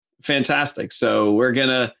Fantastic. So we're going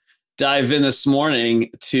to dive in this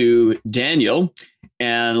morning to Daniel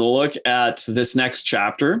and look at this next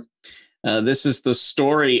chapter. This is the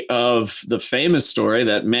story of the famous story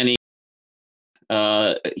that many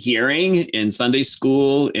hearing in Sunday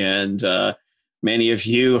school and many of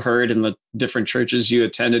you heard in the different churches you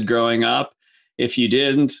attended growing up. If you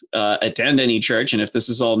didn't attend any church, and if this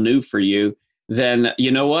is all new for you, then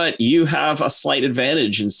you know what? You have a slight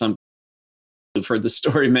advantage in some. I've heard the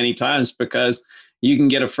story many times because you can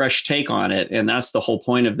get a fresh take on it. And that's the whole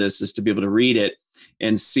point of this, is to be able to read it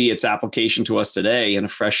and see its application to us today in a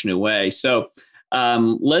fresh new way. So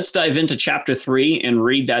let's dive into chapter 3 and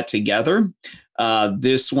read that together.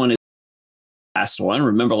 This one is the last one.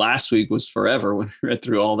 Remember, last week was forever when we read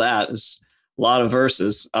through all that. It's a lot of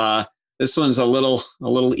verses. This one's a little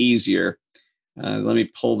easier. Let me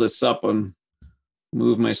pull this up and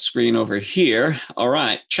move my screen over here. All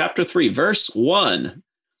right, chapter 3, verse 1.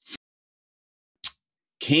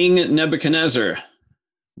 King Nebuchadnezzar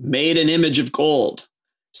made an image of gold,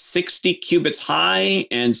 60 cubits high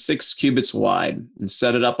and 6 cubits wide, and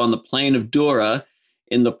set it up on the plain of Dura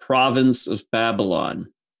in the province of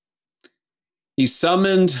Babylon. He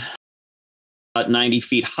summoned about 90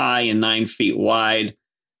 feet high and 9 feet wide.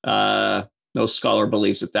 No scholar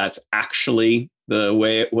believes that that's actually the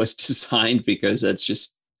way it was designed, because it's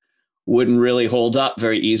just wouldn't really hold up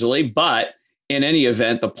very easily. But in any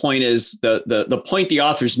event, the point is the point the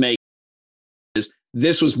authors make is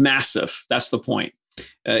this was massive. That's the point.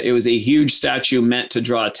 It was a huge statue meant to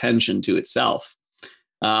draw attention to itself.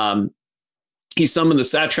 He summoned the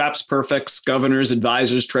satraps, prefects, governors,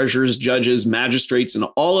 advisors, treasurers, judges, magistrates, and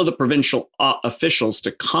all of the provincial officials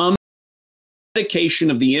to come to the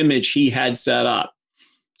dedication of the image he had set up.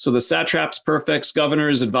 So the satraps, prefects,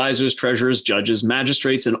 governors, advisors, treasurers, judges,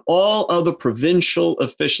 magistrates, and all other provincial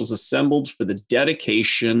officials assembled for the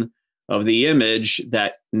dedication of the image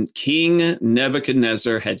that King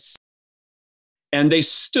Nebuchadnezzar had set. And they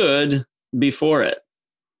stood before it.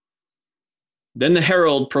 Then the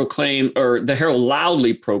herald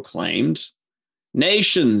loudly proclaimed,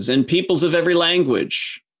 "Nations and peoples of every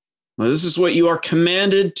language, well, this is what you are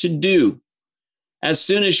commanded to do. As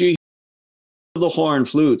soon as you the horn,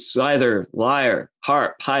 flutes, zither, lyre,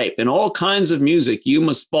 harp, pipe, and all kinds of music, you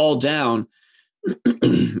must fall down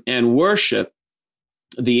and worship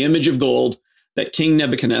the image of gold that King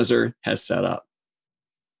Nebuchadnezzar has set up.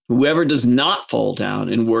 Whoever does not fall down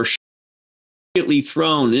and worship is immediately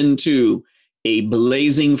thrown into a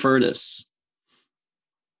blazing furnace."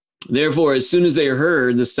 Therefore, as soon as they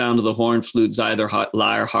heard the sound of the horn, flute, zither,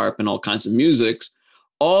 lyre, harp, and all kinds of musics,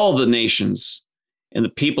 all the nations and the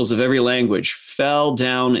peoples of every language fell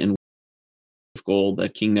down and worshiped gold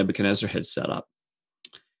that King Nebuchadnezzar had set up.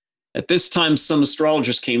 At this time, some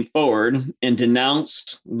astrologers came forward and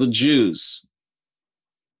denounced the Jews.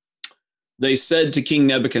 They said to King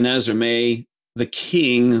Nebuchadnezzar, "May the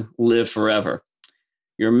king live forever.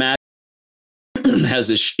 Your Majesty has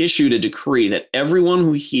issued a decree that everyone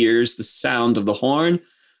who hears the sound of the horn,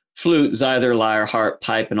 flute, zither, lyre, harp,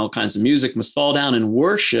 pipe, and all kinds of music must fall down and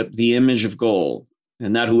worship the image of gold,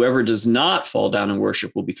 and that whoever does not fall down and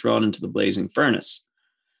worship will be thrown into the blazing furnace.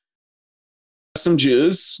 Some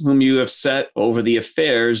Jews whom you have set over the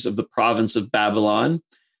affairs of the province of Babylon,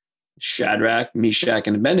 Shadrach, Meshach,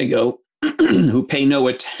 and Abednego, who pay no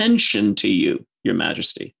attention to you, your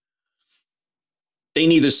majesty. They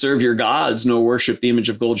neither serve your gods nor worship the image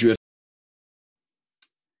of gold you have."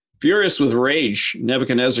 Furious with rage,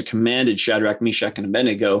 Nebuchadnezzar commanded Shadrach, Meshach, and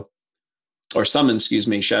Abednego, or summoned,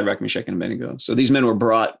 Shadrach, Meshach, and Abednego. So these men were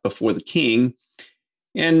brought before the king.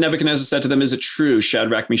 And Nebuchadnezzar said to them, "Is it true,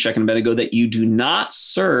 Shadrach, Meshach, and Abednego, that you do not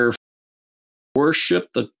serve,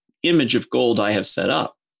 worship the image of gold I have set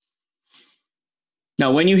up?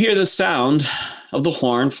 Now, when you hear the sound of the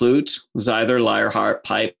horn, flute, zither, lyre, harp,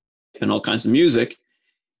 pipe, and all kinds of music,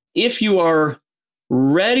 if you are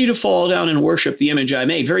ready to fall down and worship the image I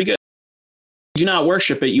made, very good. Do not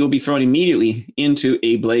worship it, you will be thrown immediately into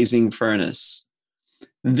a blazing furnace.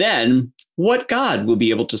 Then what God will be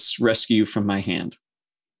able to rescue you from my hand?"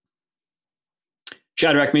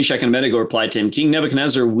 Shadrach, Meshach, and Abednego replied to him, "King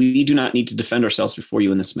Nebuchadnezzar, we do not need to defend ourselves before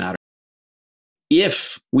you in this matter.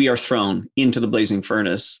 If we are thrown into the blazing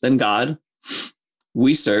furnace, then God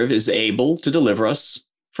we serve is able to deliver us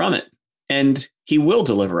from it, and he will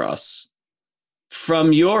deliver us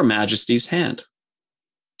from your majesty's hand.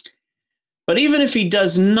 But even if he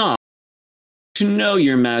does not, to know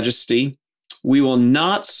your majesty, we will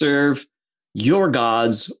not serve your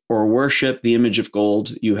gods or worship the image of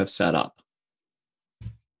gold you have set up."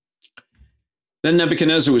 Then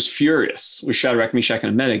Nebuchadnezzar was furious with Shadrach, Meshach,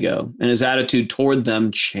 and Abednego, and his attitude toward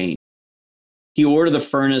them changed. He ordered the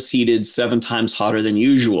furnace heated 7 times hotter than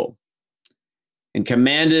usual and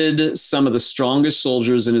commanded some of the strongest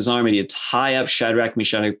soldiers in his army to tie up Shadrach,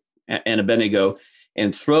 Meshach, and Abednego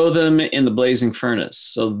and throw them in the blazing furnace.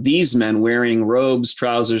 So these men, wearing robes,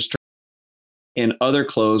 trousers, and other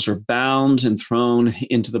clothes, were bound and thrown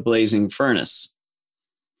into the blazing furnace.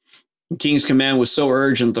 The king's command was so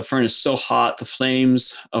urgent, the furnace so hot, the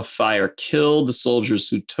flames of fire killed the soldiers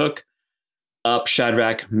who took up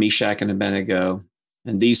Shadrach, Meshach, and Abednego.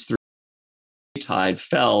 And these 3 tied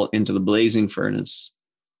fell into the blazing furnace.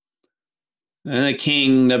 And the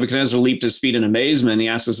king Nebuchadnezzar leaped to his feet in amazement. He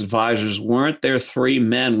asked his advisors, "Weren't there 3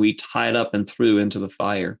 men we tied up and threw into the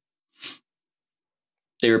fire?"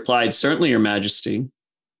 They replied, "Certainly, your majesty.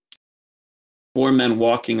 4 men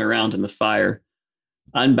walking around in the fire,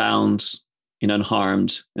 unbound and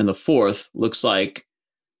unharmed. And the 4th looks like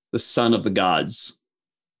the son of the gods."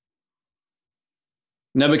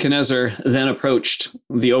 Nebuchadnezzar then approached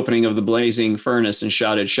the opening of the blazing furnace and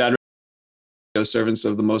shouted, "Shadrach, O servants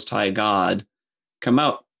of the Most High God, come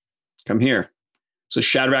out, come here." So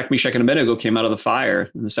Shadrach, Meshach, and Abednego came out of the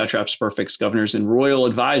fire, and the satraps, prefects, governors, and royal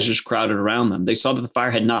advisors crowded around them. They saw that the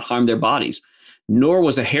fire had not harmed their bodies, nor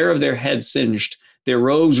was a hair of their head singed. Their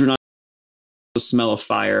robes were not the smell of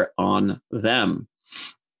fire on them.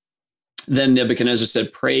 Then Nebuchadnezzar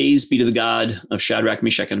said, "Praise be to the God of Shadrach,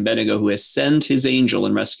 Meshach, and Abednego, who has sent his angel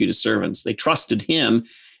and rescued his servants." They trusted him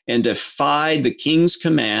and defied the king's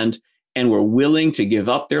command and were willing to give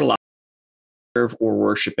up their lives or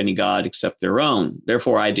worship any god except their own.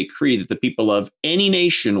 Therefore, I decree that the people of any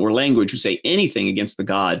nation or language who say anything against the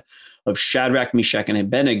God of Shadrach, Meshach, and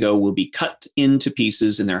Abednego will be cut into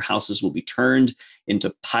pieces, and their houses will be turned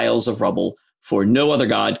into piles of rubble, for no other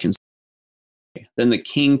God can. Then the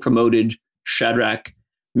king promoted Shadrach,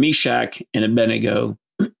 Meshach, and Abednego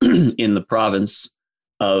in the province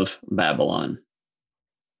of Babylon.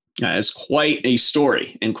 It's quite a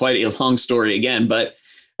story and quite a long story again, but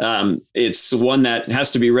it's one that has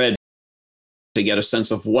to be read to get a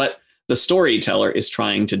sense of what the storyteller is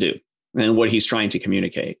trying to do and what he's trying to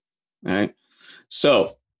communicate. All right.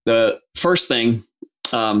 So the first thing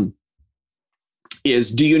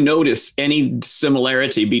is, do you notice any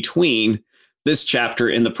similarity between this chapter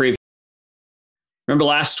and the previous? Remember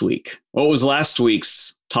last week? What was last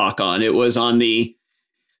week's talk on? It was on the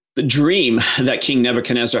dream that King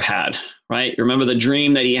Nebuchadnezzar had, right? Remember the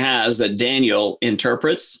dream that he has that Daniel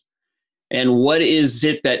interprets? And what is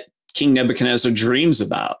it that King Nebuchadnezzar dreams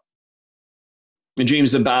about? He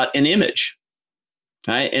dreams about an image,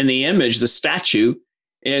 right? And the image, the statue,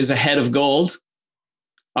 is a head of gold,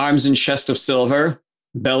 arms and chest of silver,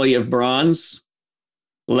 belly of bronze,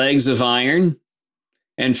 legs of iron,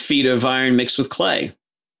 and feet of iron mixed with clay.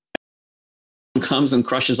 Comes and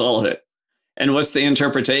crushes all of it. And what's the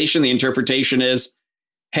interpretation? The interpretation is,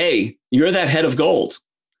 hey, you're that head of gold,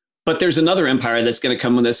 but there's another empire that's going to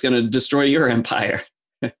come that's going to destroy your empire.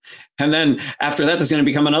 And then after that, there's going to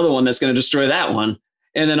become another one that's going to destroy that one.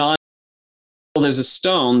 And then on, there's a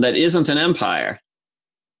stone that isn't an empire,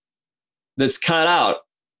 that's cut out,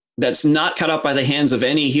 that's not cut out by the hands of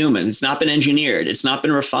any human. It's not been engineered. It's not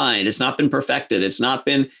been refined. It's not been perfected. It's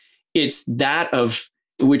that of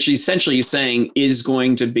which essentially he's saying is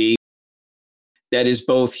going to be, that is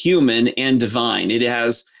both human and divine. It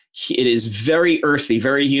is very earthy,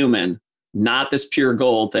 very human, not this pure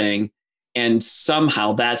gold thing. And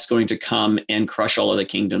somehow that's going to come and crush all of the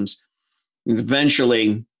kingdoms.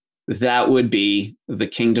 Eventually, that would be the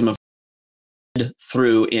kingdom of God,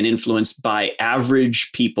 through and influenced by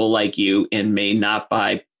average people like you, and may not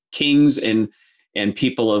by kings and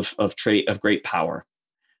people of great power.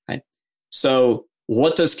 Right? So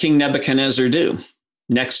what does King Nebuchadnezzar do?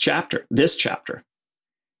 Next chapter, this chapter.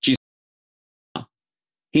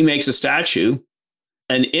 He makes a statue,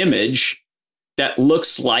 an image that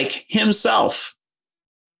looks like himself.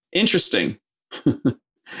 Interesting.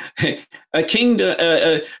 A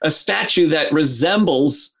statue that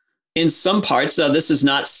resembles in some parts. Now, this is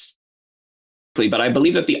not, but I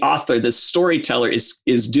believe that the author, the storyteller,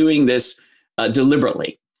 is doing this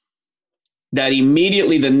deliberately. That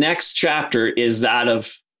immediately the next chapter is that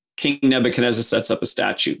of King Nebuchadnezzar sets up a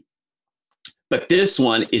statue. But this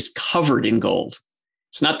one is covered in gold.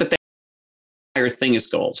 It's not that the entire thing is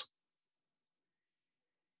gold.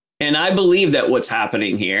 And I believe that what's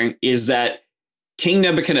happening here is that King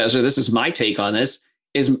Nebuchadnezzar, this is my take on this,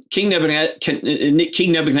 is King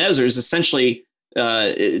Nebuchadnezzar is essentially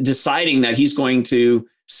deciding that he's going to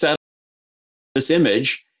set up this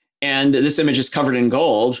image, and this image is covered in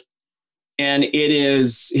gold. And it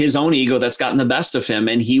is his own ego that's gotten the best of him.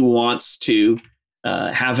 And he wants to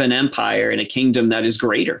have an empire and a kingdom that is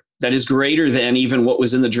greater than even what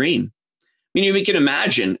was in the dream. I mean, we can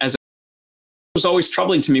imagine, as it was always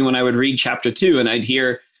troubling to me when I would read chapter 2 and I'd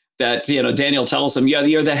hear that, Daniel tells him, yeah,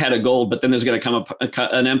 you're the head of gold, but then there's going to come up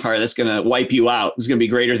an empire that's going to wipe you out. It's going to be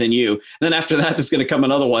greater than you. And then after that, there's going to come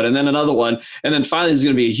another one, and then another one. And then finally, there's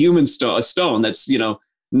going to be a human stone, a stone that's,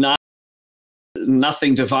 not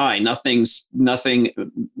nothing divine, nothing,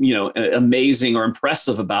 amazing or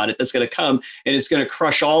impressive about it that's going to come, and it's going to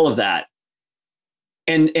crush all of that.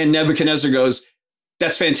 And Nebuchadnezzar goes,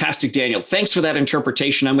 that's fantastic, Daniel. Thanks for that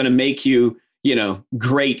interpretation. I'm going to make you,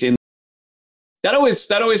 great. And that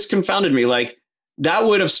always confounded me. Like, that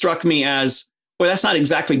would have struck me as, well, that's not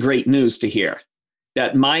exactly great news to hear,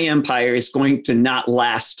 that my empire is going to not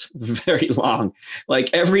last very long. Like,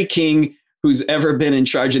 every king who's ever been in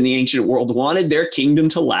charge in the ancient world wanted their kingdom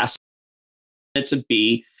to last, to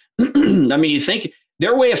be, I mean, you think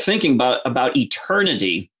their way of thinking about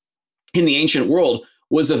eternity in the ancient world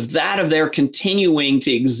was of their continuing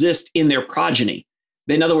to exist in their progeny.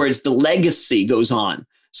 In other words, the legacy goes on.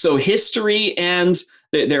 So history and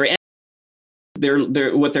their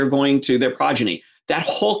progeny, that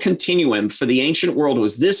whole continuum for the ancient world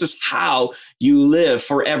was, this is how you live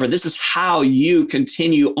forever. This is how you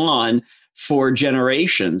continue on for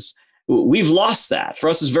generations. We've lost that. For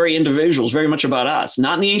us as very individuals, very much about us,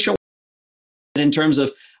 not in the ancient world, in terms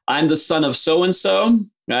of, I'm the son of so-and-so,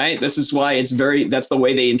 right? This is why that's the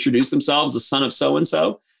way they introduce themselves, the son of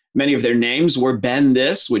so-and-so. Many of their names were Ben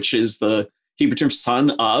this, which is the Hebrew term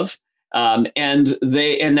son of, and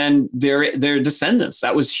then their descendants.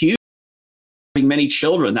 That was huge. Having many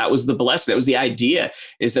children, that was the blessing. That was the idea,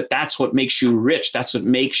 is that's what makes you rich. That's what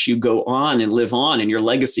makes you go on and live on, and your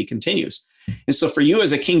legacy continues. And so for you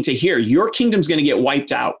as a king to hear, your kingdom's going to get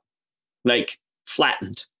wiped out, like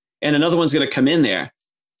flattened, and another one's going to come in there.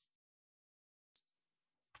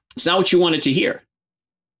 It's not what you wanted to hear.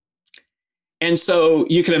 And so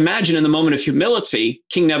you can imagine, in the moment of humility,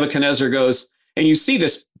 King Nebuchadnezzar goes, and you see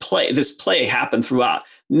this play happen throughout.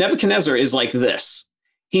 Nebuchadnezzar is like this.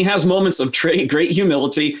 He has moments of great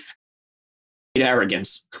humility, great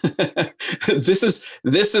arrogance. This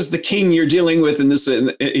is the king you're dealing with in this,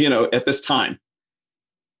 at this time.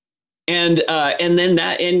 And then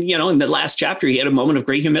in the last chapter, he had a moment of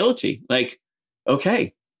great humility. Like,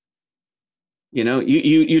 okay,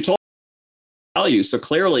 you told you, so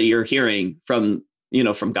clearly you're hearing from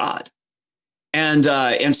God, and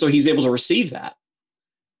so he's able to receive that.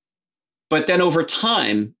 But then over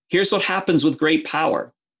time, here's what happens with great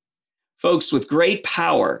power, folks. With great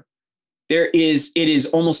power, it is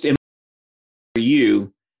almost impossible for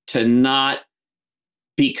you to not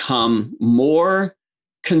become more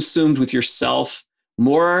consumed with yourself,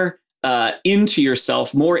 more into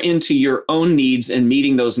yourself, more into your own needs and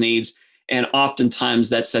meeting those needs. And oftentimes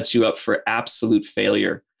that sets you up for absolute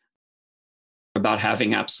failure about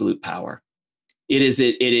having absolute power.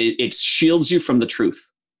 It shields you from the truth.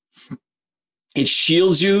 It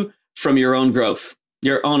shields you from your own growth,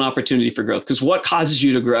 your own opportunity for growth. Because what causes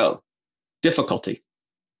you to grow? Difficulty,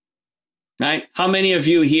 right? How many of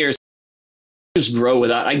you here just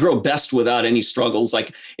I grow best without any struggles.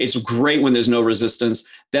 Like, it's great when there's no resistance.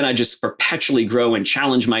 Then I just perpetually grow and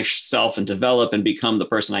challenge myself and develop and become the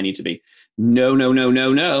person I need to be. No.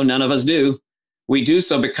 None of us do. We do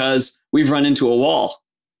so because we've run into a wall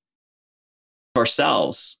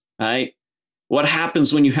ourselves, right? What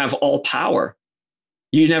happens when you have all power?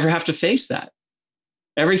 You never have to face that.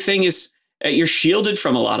 Everything is, you're shielded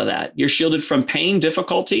from a lot of that. You're shielded from pain,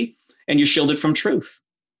 difficulty, and you're shielded from truth.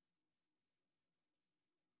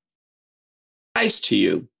 To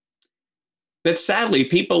you that sadly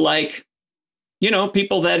people like,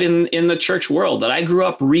 people that in the church world that I grew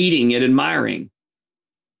up reading and admiring,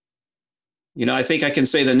 I think I can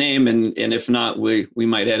say the name, and if not, we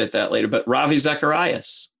might edit that later, but Ravi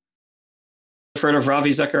Zacharias. I've heard of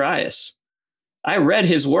Ravi Zacharias. I read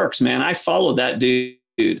his works, man. I followed that dude.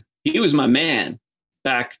 He was my man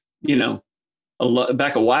back,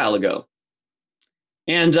 back a while ago.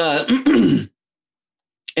 And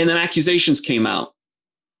and then accusations came out.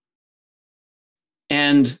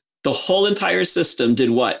 And the whole entire system did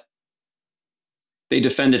what? They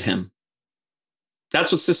defended him. That's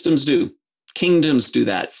what systems do. Kingdoms do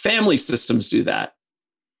that. Family systems do that.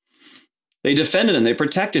 They defended him. They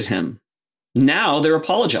protected him. Now they're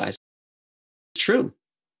apologizing. It's true.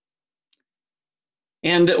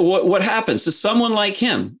 And what happens to someone like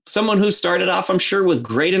him, someone who started off, I'm sure, with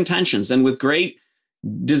great intentions and with great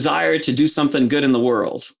desire to do something good in the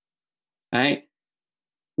world, right?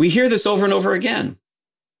 We hear this over and over again.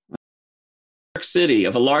 City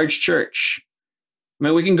of a large church. I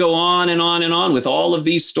mean, we can go on and on and on with all of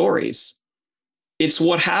these stories. It's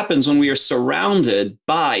what happens when we are surrounded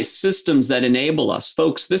by systems that enable us.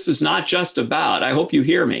 Folks, this is not just about, I hope you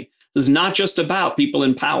hear me, this is not just about people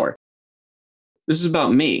in power. This is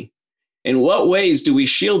about me. In what ways do we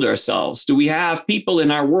shield ourselves? Do we have people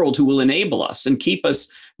in our world who will enable us and keep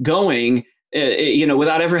us going,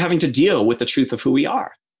 without ever having to deal with the truth of who we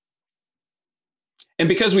are? And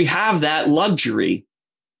because we have that luxury,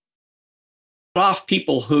 off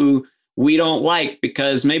people who we don't like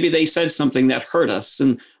because maybe they said something that hurt us,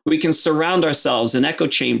 and we can surround ourselves in echo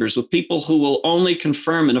chambers with people who will only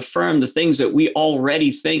confirm and affirm the things that we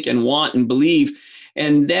already think and want and believe.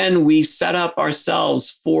 And then we set up ourselves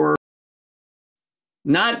for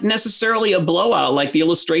not necessarily a blowout like the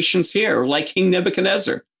illustrations here, like King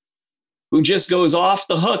Nebuchadnezzar, who just goes off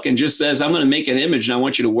the hook and just says, I'm going to make an image and I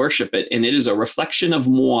want you to worship it. And it is a reflection of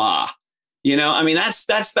moi. That's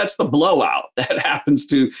the blowout that happens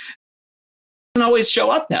to. It doesn't always show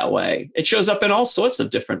up that way. It shows up in all sorts of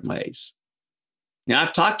different ways. Now,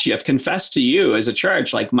 I've talked to you, I've confessed to you as a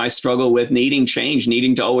church, like my struggle with needing change,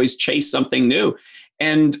 needing to always chase something new.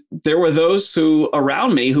 And there were those who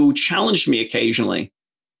around me who challenged me occasionally.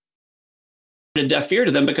 I had a deaf ear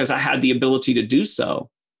to them because I had the ability to do so.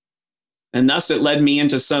 And thus it led me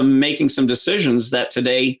into making some decisions that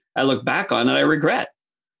today I look back on and I regret.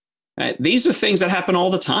 Right? These are things that happen all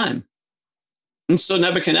the time. And so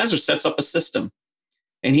Nebuchadnezzar sets up a system,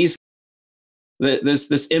 and he's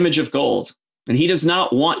this image of gold. And he does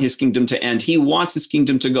not want his kingdom to end. He wants his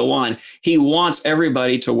kingdom to go on. He wants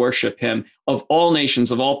everybody to worship him, of all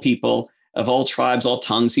nations, of all people, of all tribes, all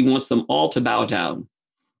tongues. He wants them all to bow down.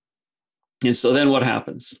 And so then what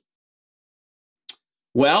happens?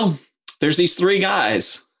 Well, there's these three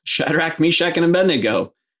guys, Shadrach, Meshach, and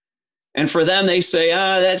Abednego. And for them, they say,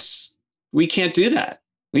 we can't do that.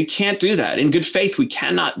 We can't do that. In good faith, we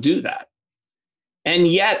cannot do that. And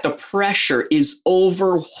yet the pressure is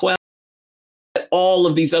overwhelming. All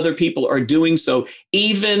of these other people are doing so,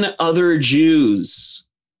 even other Jews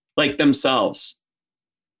like themselves.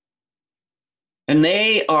 And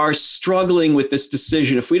they are struggling with this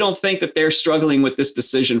decision. If we don't think that they're struggling with this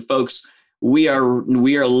decision, folks, we are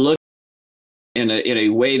looking in a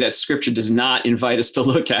way that Scripture does not invite us to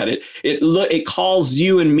look at it. It calls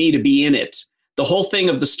you and me to be in it. The whole thing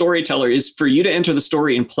of the storyteller is for you to enter the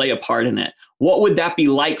story and play a part in it. What would that be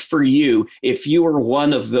like for you if you were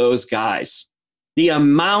one of those guys? The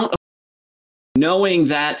amount of knowing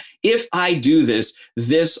that if I do this,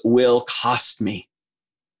 this will cost me.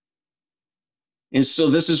 And so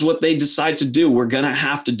this is what they decide to do. We're going to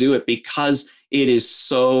have to do it because it is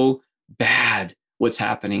so bad what's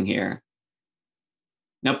happening here.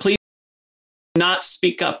 Now, please do not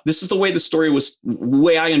speak up. This is the way the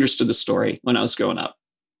way I understood the story when I was growing up.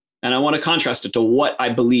 And I want to contrast it to what I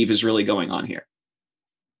believe is really going on here.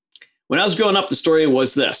 When I was growing up, the story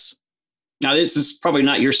was this. Now, this is probably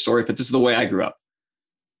not your story, but this is the way I grew up.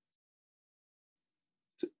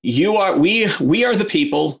 We are the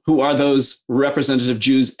people who are those representative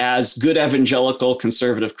Jews as good evangelical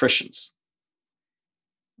conservative Christians.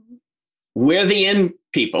 We're the in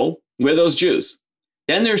people. We're those Jews.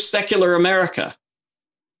 Then there's secular America.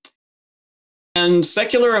 And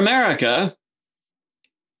secular America,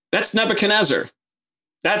 that's Nebuchadnezzar.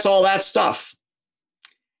 That's all that stuff.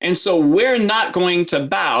 And so we're not going to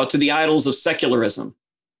bow to the idols of secularism.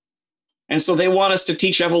 And so they want us to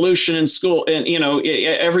teach evolution in school and,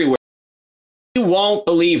 everywhere. We won't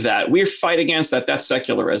believe that. We fight against that. That's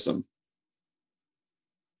secularism.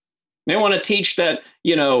 They want to teach that,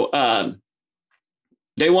 they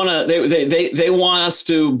want us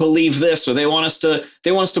to believe this, or they want us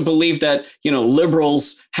to believe that,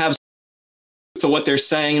 liberals have to what they're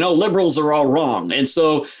saying. Liberals are all wrong. And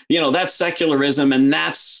so, that's secularism, and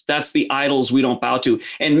that's the idols we don't bow to.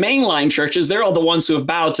 And mainline churches, they're all the ones who have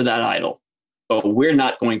bowed to that idol. But we're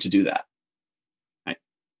not going to do that. Right?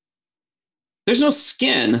 There's no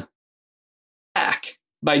skin back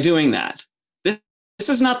by doing that. This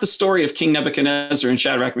is not the story of King Nebuchadnezzar and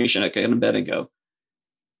Shadrach, Meshach, and Abednego.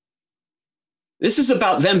 This is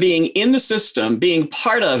about them being in the system, being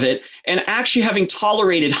part of it, and actually having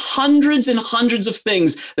tolerated hundreds and hundreds of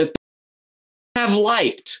things that they have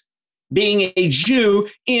liked being a Jew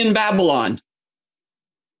in Babylon.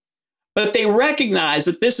 But they recognize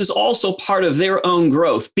that this is also part of their own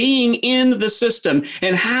growth, being in the system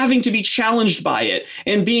and having to be challenged by it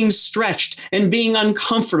and being stretched and being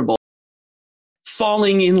uncomfortable.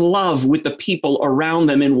 falling in love with the people around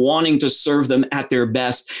them and wanting to serve them at their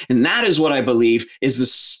best. And that is what I believe is the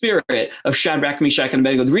spirit of Shadrach, Meshach, and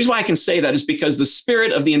Abednego. The reason why I can say that is because the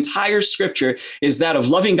spirit of the entire scripture is that of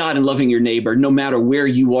loving God and loving your neighbor, no matter where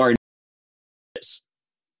you are.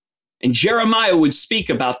 And Jeremiah would speak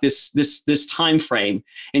about this time frame.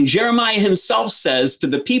 And Jeremiah himself says to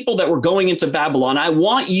the people that were going into Babylon, I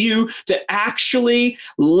want you to actually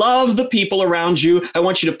love the people around you. I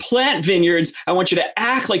want you to plant vineyards. I want you to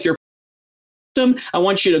act like you're I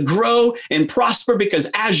want you to grow and prosper, because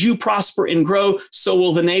as you prosper and grow, so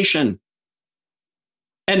will the nation.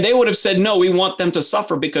 And they would have said, no, we want them to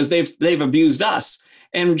suffer because they've abused us.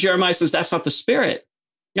 And Jeremiah says, that's not the spirit.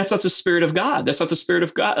 That's not the spirit of God. That's not the spirit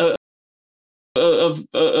of God. Of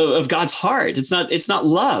God's heart. It's not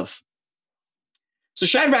love. So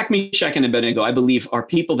Shadrach, Meshach, and Abednego, I believe, are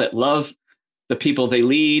people that love the people they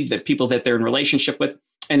lead, the people that they're in relationship with,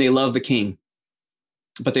 and they love the king.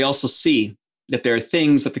 But they also see that there are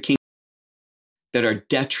things that the king that are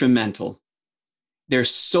detrimental. They're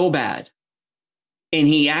so bad. And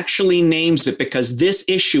he actually names it, because this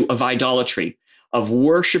issue of idolatry, of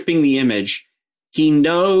worshiping the image, he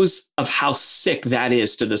knows of how sick that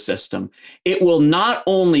is to the system. It will not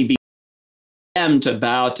only be them to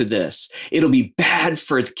bow to this, it'll be bad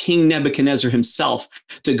for King Nebuchadnezzar himself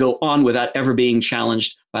to go on without ever being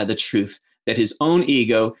challenged by the truth that his own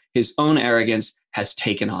ego, his own arrogance has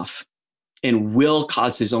taken off and will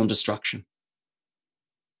cause his own destruction.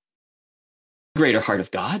 Greater heart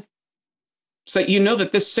of God. So you know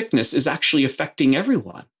that this sickness is actually affecting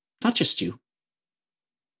everyone, not just you.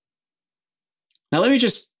 Now, let me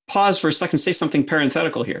just pause for a second, say something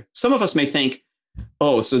parenthetical here. Some of us may think,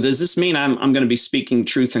 oh, so does this mean I'm going to be speaking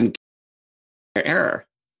truth and error?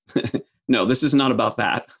 No, this is not about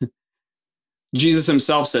that. Jesus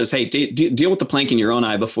himself says, hey, deal with the plank in your own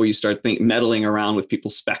eye before you start meddling around with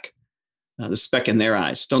people's speck, the speck in their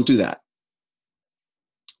eyes. Don't do that.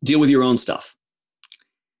 Deal with your own stuff.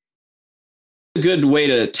 It's a good way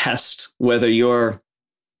to test whether you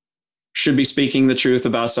should be speaking the truth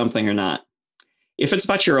about something or not. If it's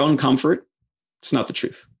about your own comfort, it's not the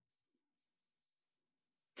truth.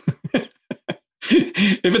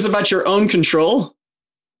 If it's about your own control,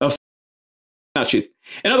 not truth.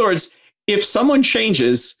 In other words, if someone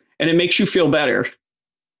changes and it makes you feel better,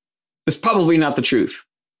 it's probably not the truth.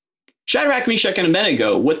 Shadrach, Meshach, and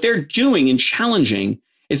Abednego, what they're doing and challenging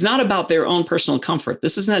is not about their own personal comfort.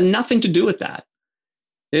 This has nothing to do with that.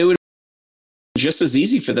 It would be just as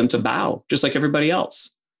easy for them to bow, just like everybody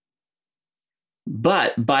else.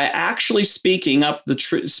 But by actually speaking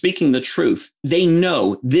the truth, they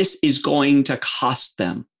know this is going to cost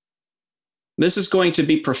them. This is going to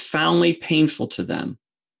be profoundly painful to them.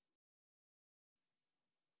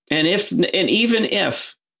 And even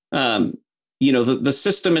if the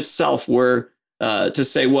system itself were to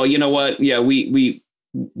say, well, you know what? Yeah, we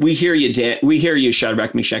hear you, we hear you,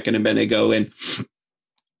 Shadrach, Meshach, and Abednego, and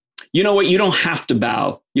you know what? You don't have to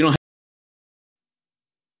bow. You don't.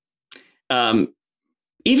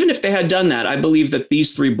 Even if they had done that, I believe that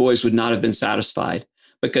these three boys would not have been satisfied,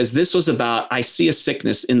 because this was about, I see a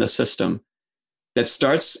sickness in the system that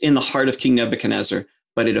starts in the heart of King Nebuchadnezzar,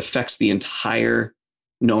 but it affects the entire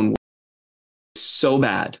known world. It's so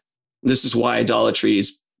bad. This is why idolatry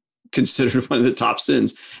is considered one of the top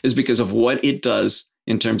sins, is because of what it does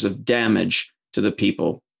in terms of damage to the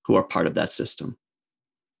people who are part of that system.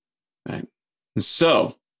 Right? And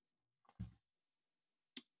so,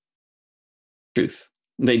 truth.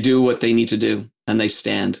 They do what they need to do, and they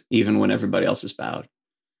stand even when everybody else is bowed.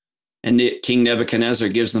 And King Nebuchadnezzar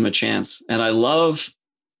gives them a chance. And I love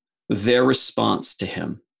their response to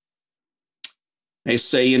him. They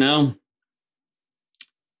say,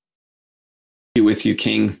 be with you,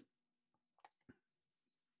 King.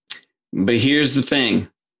 But here's the thing.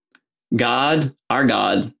 God, our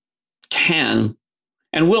God, can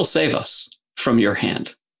and will save us from your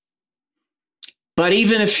hand. But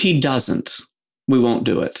even if he doesn't, we won't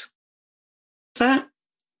do it. That?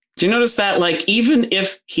 Do you notice that? Like, even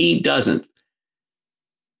if he doesn't,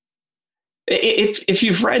 if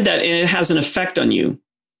you've read that and it has an effect on you,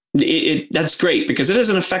 that's great, because it has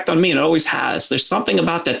an effect on me, and it always has. There's something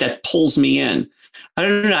about that pulls me in. I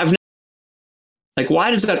don't know.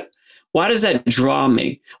 Why does that draw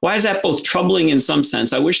me? Why is that both troubling in some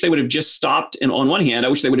sense? I wish they would have just stopped. And on one hand, I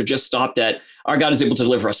wish they would have just stopped at, our God is able to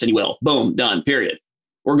deliver us, and he will. Boom, done, period.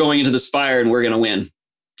 We're going into this fire and we're going to win.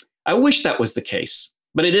 I wish that was the case,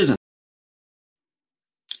 but it isn't.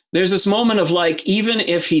 There's this moment of even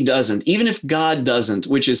if he doesn't, even if God doesn't,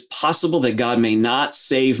 which is possible that God may not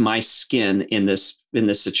save my skin in this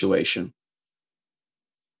situation,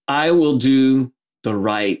 I will do the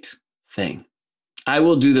right thing. I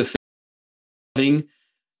will do the thing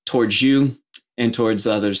towards you and towards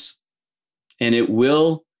others. And it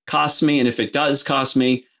will cost me. And if it does cost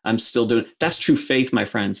me, I'm still doing it. That's true faith, my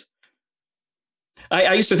friends.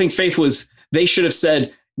 I used to think faith was, they should have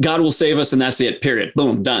said, God will save us and that's it, period.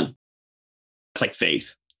 Boom, done. It's like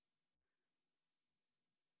faith.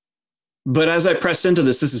 But as I press into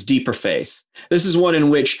this is deeper faith. This is one in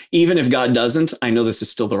which even if God doesn't, I know this is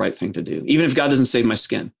still the right thing to do. Even if God doesn't save my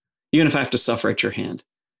skin, even if I have to suffer at your hand,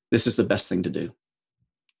 this is the best thing to do.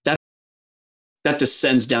 That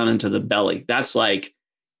descends down into the belly. That's like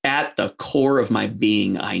at the core of my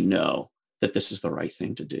being, I know that this is the right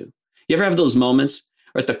thing to do. You ever have those moments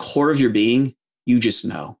where at the core of your being, you just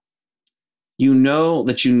know. You know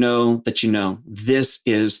that you know that you know this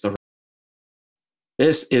is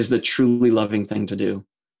the truly loving thing to do.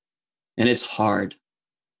 And it's hard.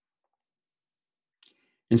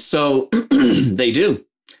 And so they do.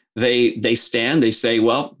 They stand, they say,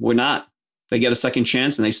 well, we're not. They get a second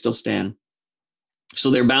chance and they still stand. So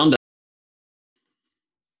they're bound up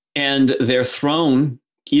and they're thrown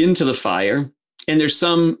into the fire. And there's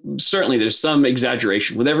some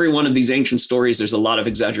exaggeration. With every one of these ancient stories, there's a lot of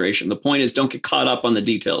exaggeration. The point is, don't get caught up on the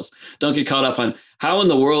details. Don't get caught up on how in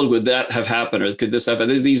the world would that have happened or could this happen?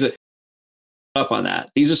 These are up on that.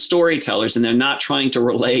 These are storytellers and they're not trying to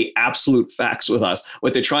relay absolute facts with us.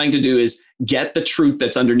 What they're trying to do is get the truth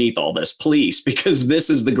that's underneath all this, please, because this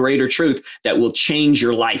is the greater truth that will change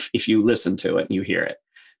your life if you listen to it and you hear it.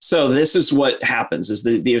 So this is what happens is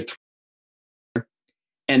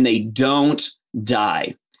and they don't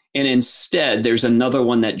die. And instead, there's another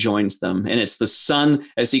one that joins them. And it's the son,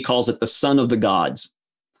 as he calls it, the son of the gods.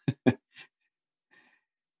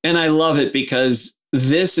 And I love it because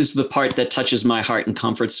this is the part that touches my heart and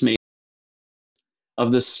comforts me.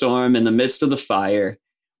 Of the storm in the midst of the fire,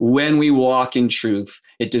 when we walk in truth,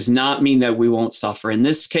 it does not mean that we won't suffer. In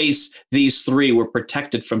this case, these three were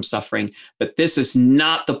protected from suffering, but this is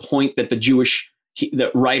not the point that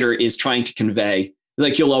the writer is trying to convey.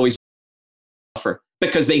 Like you'll always suffer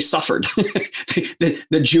because they suffered.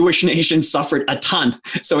 the Jewish nation suffered a ton.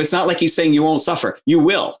 So it's not like he's saying you won't suffer. You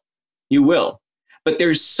will. You will. But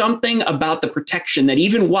there's something about the protection that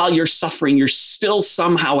even while you're suffering, you're still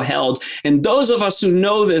somehow held. And those of us who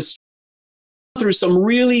know this through some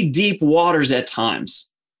really deep waters at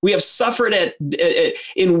times, we have suffered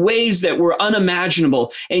in ways that were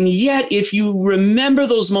unimaginable. And yet, if you remember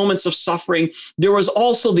those moments of suffering, there was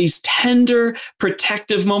also these tender,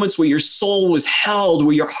 protective moments where your soul was held,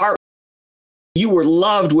 where your heart, you were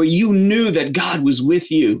loved, where you knew that God was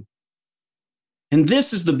with you. And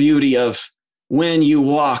this is the beauty of when you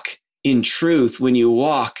walk in truth, when you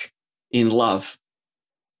walk in love,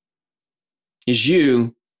 is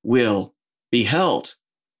you will be held.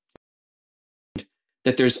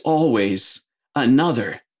 That there's always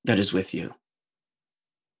another that is with you.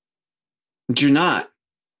 But you're not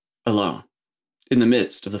alone in the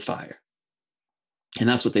midst of the fire. And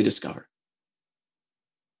that's what they discover.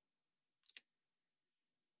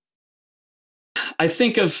 I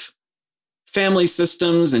think of family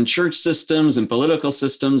systems and church systems and political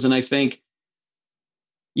systems. And I think,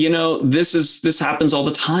 this happens all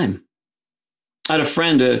the time. I had a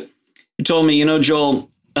friend who told me, Joel,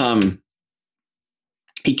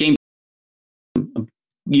 he came about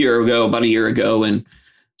a year ago and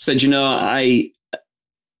said, I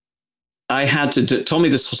had to told me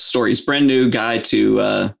this whole story. He's a brand new guy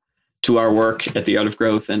to our work at the Art of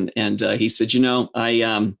Growth. And he said,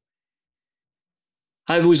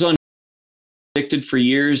 I was addicted for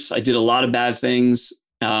years. I did a lot of bad things.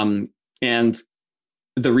 And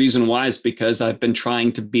the reason why is because I've been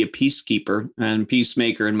trying to be a peacekeeper and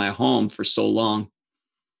peacemaker in my home for so long.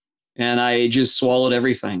 And I just swallowed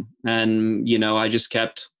everything. And, I just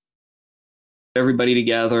kept everybody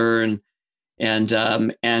together and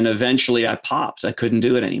eventually I popped. I couldn't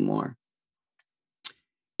do it anymore.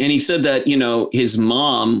 And he said that, his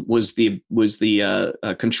mom was the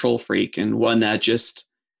control freak and one that just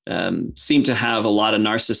seemed to have a lot of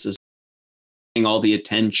narcissism, all the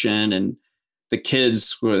attention, and the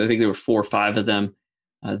kids, I think there were 4 or 5 of them,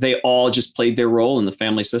 they all just played their role in the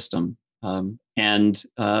family system. And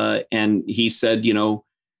he said, he'd have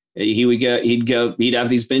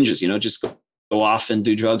these binges, just go off and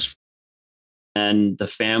do drugs. And the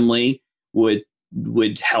family would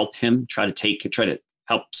help him try to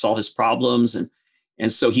help solve his problems.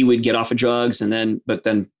 And so he would get off of drugs but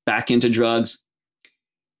then back into drugs.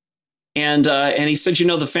 And he said,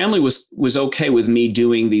 the family was okay with me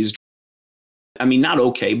doing these. I mean, not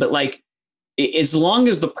okay, but like, as long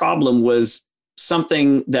as the problem was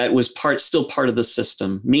something that was still part of the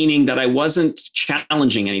system, meaning that I wasn't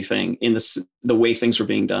challenging anything in the way things were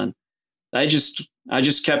being done. I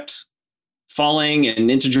just kept falling and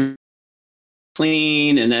into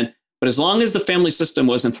clean, but as long as the family system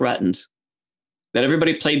wasn't threatened, that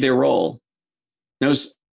everybody played their role,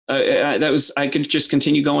 I could just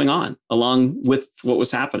continue going on along with what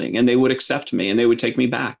was happening, and they would accept me and they would take me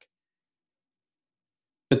back.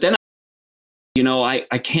 But then,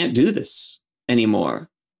 I can't do this anymore,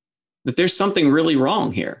 that there's something really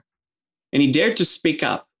wrong here. And he dared to speak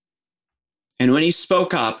up. And when he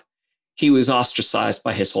spoke up, he was ostracized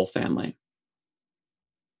by his whole family. And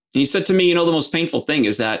he said to me, the most painful thing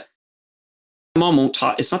is that my mom won't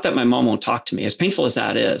talk. It's not that my mom won't talk to me. As painful as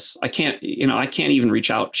that is, I can't even reach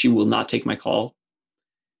out. She will not take my call.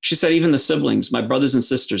 She said, even the siblings, my brothers and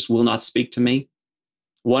sisters, will not speak to me.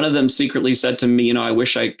 One of them secretly said to me, I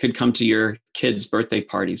wish I could come to your kids' birthday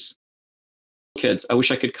parties. Kids, I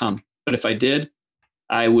wish I could come. But if I did,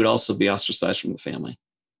 I would also be ostracized from the family.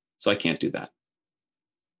 So I can't do that.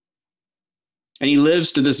 And he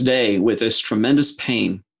lives to this day with this tremendous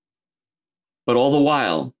pain. But all the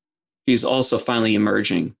while, he's also finally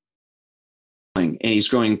emerging. And he's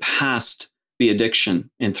growing past the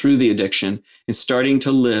addiction and through the addiction and starting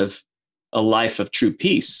to live a life of true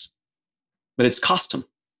peace. But it's cost him.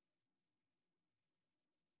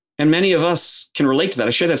 And many of us can relate to that.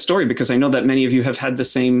 I share that story because I know that many of you have had the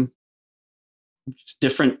same,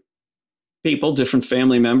 different people, different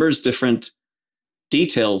family members, different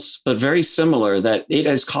details, but very similar, that it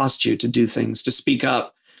has cost you to do things, to speak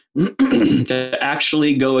up, to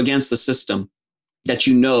actually go against the system that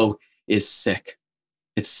is sick.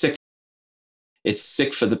 It's sick. It's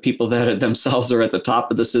sick for the people that themselves are at the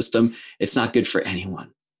top of the system. It's not good for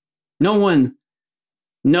anyone. No one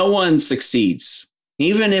succeeds,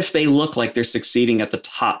 even if they look like they're succeeding at the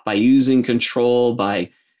top by using control, by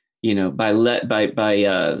things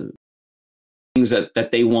that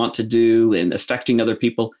they want to do and affecting other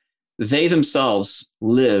people. They themselves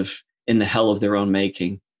live in the hell of their own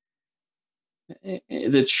making.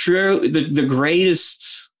 The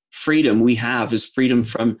greatest freedom we have is freedom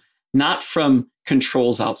not from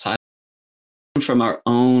controls outside, from our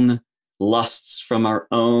own lusts, from our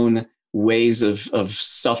own ways of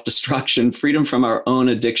self-destruction, freedom from our own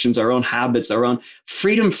addictions, our own habits, our own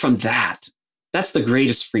freedom from that. That's the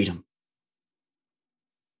greatest freedom.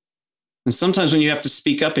 And sometimes when you have to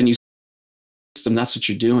speak up and you system, that's what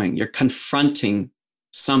you're doing. You're confronting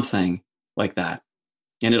something like that,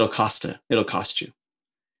 and it'll cost you.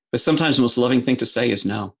 But sometimes the most loving thing to say is,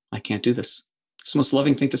 no, I can't do this. It's the most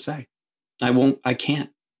loving thing to say. I can't.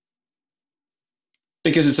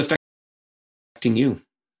 Because it's affecting you.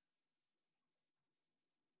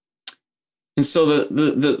 And so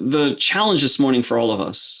the challenge this morning for all of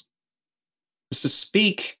us is to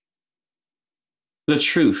speak the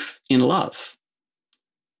truth in love.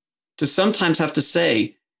 To sometimes have to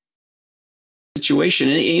say, situation,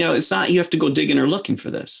 and it's not you have to go digging or looking for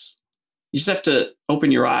this. You just have to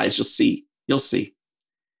open your eyes. You'll see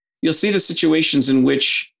the situations in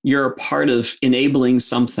which you're a part of enabling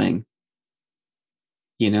something,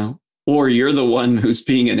 or you're the one who's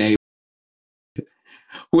being enabled.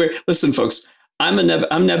 Listen, folks, I'm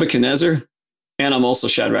Nebuchadnezzar, and I'm also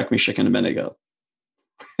Shadrach, Meshach, and Abednego.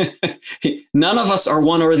 None of us are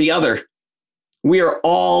one or the other. We are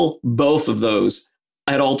all both of those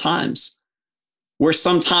at all times. We're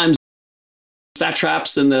sometimes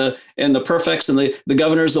satraps and the prefects and the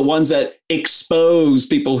governors, the ones that expose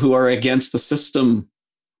people who are against the system,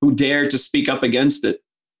 who dare to speak up against it.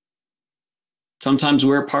 Sometimes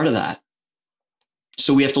we're a part of that.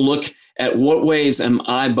 So we have to look at what ways am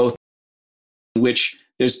I both, in which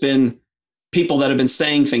there's been people that have been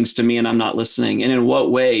saying things to me and I'm not listening, and in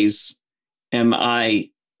what ways am I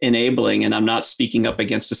enabling and I'm not speaking up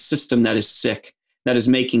against a system that is sick, that is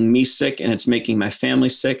making me sick, and it's making my family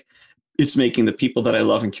sick. It's making the people that I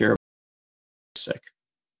love and care about sick.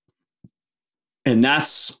 And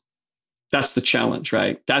that's the challenge,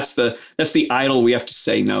 right? That's the idol we have to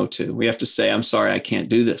say no to. We have to say, I'm sorry, I can't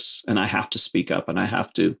do this. And I have to speak up, and I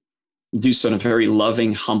have to do so in a very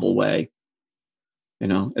loving, humble way.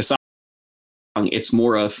 It's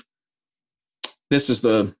more of, this is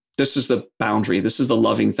the boundary. This is the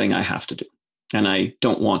loving thing I have to do. And I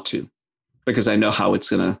don't want to, because I know how it's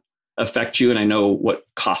going to affect you, and I know what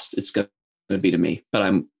cost it's going to be to me, but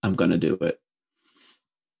I'm going to do it.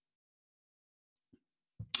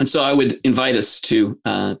 And so I would invite us to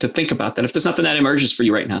think about that. If there's nothing that emerges for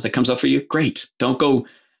you right now that comes up for you, great. Don't go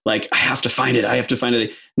like, I have to find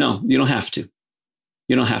it. No, you don't have to.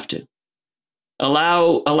 You don't have to.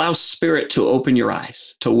 Allow spirit to open your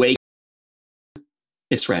eyes, to wake,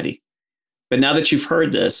 It's ready. But now that you've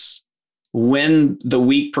heard this, when the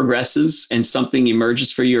week progresses and something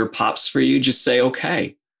emerges for you or pops for you, just say,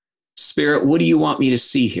 okay, Spirit, what do you want me to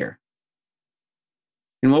see here?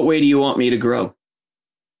 In what way do you want me to grow?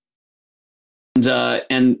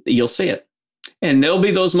 And you'll see it. And there'll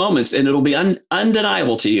be those moments, and it'll be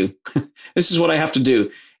undeniable to you. This is what I have to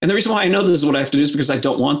do. And the reason why I know this is what I have to do is because I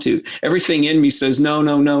don't want to. Everything in me says, no,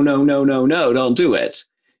 no, no, no, no, no, no, don't do it.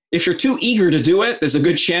 If you're too eager to do it, there's a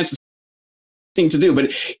good chance it's thing to do.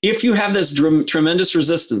 But if you have this tremendous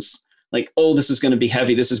resistance, like, oh, this is going to be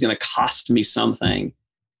heavy, this is going to cost me something,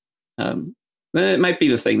 then it might be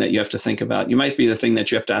the thing that you have to think about. You might be the thing that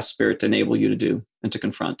you have to ask Spirit to enable you to do and to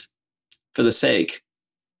confront for the sake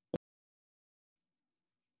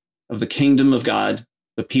of the kingdom of God,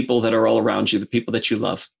 the people that are all around you, the people that you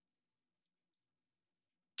love.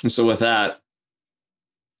 And so with that,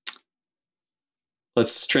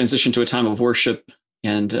 let's transition to a time of worship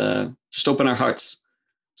and just open our hearts,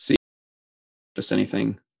 see if there's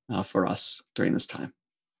anything for us during this time.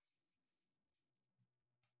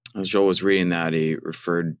 As Joel was reading that, he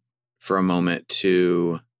referred for a moment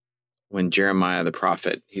to when Jeremiah the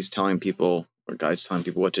prophet, he's telling people, or God's telling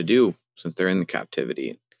people what to do since they're in the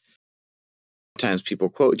captivity. Sometimes people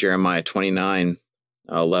quote Jeremiah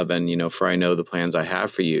 29:11, for I know the plans I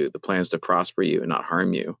have for you, the plans to prosper you and not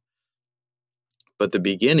harm you. But the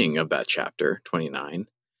beginning of that chapter, 29,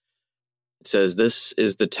 it says, this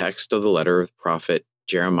is the text of the letter of the prophet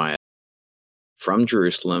Jeremiah from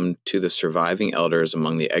Jerusalem to the surviving elders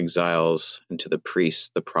among the exiles and to the priests,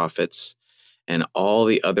 the prophets, and all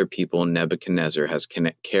the other people Nebuchadnezzar has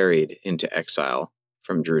carried into exile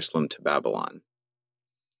from Jerusalem to Babylon.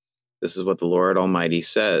 This is what the Lord Almighty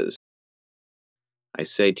says. I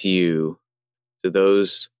say to you, to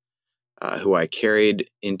those who I carried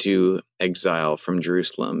into exile from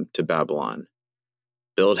Jerusalem to Babylon,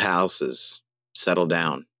 build houses, settle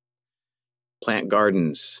down, plant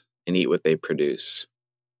gardens, and eat what they produce.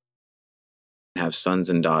 Have sons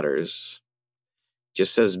and daughters.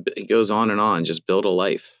 Just says, it goes on, just build a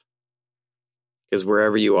life. Because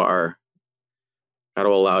wherever you are, God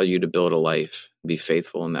will allow you to build a life, be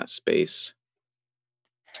faithful in that space.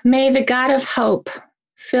 May the God of hope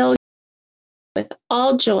fill you with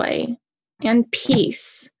all joy and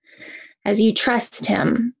peace as you trust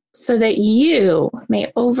him, so that you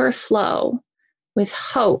may overflow with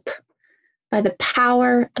hope by the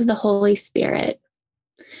power of the Holy Spirit.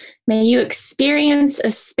 May you experience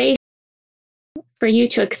a space for you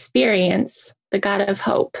to experience the God of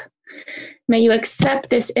hope. May you accept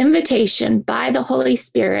this invitation by the Holy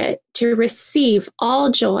Spirit to receive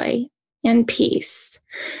all joy and peace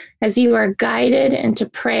as you are guided into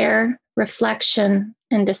prayer, reflection,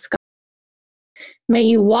 and discovery. May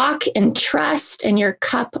you walk in trust and your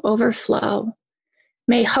cup overflow.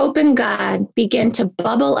 May hope in God begin to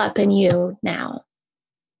bubble up in you now.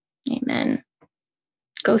 Amen.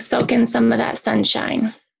 Go soak in some of that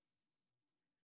sunshine.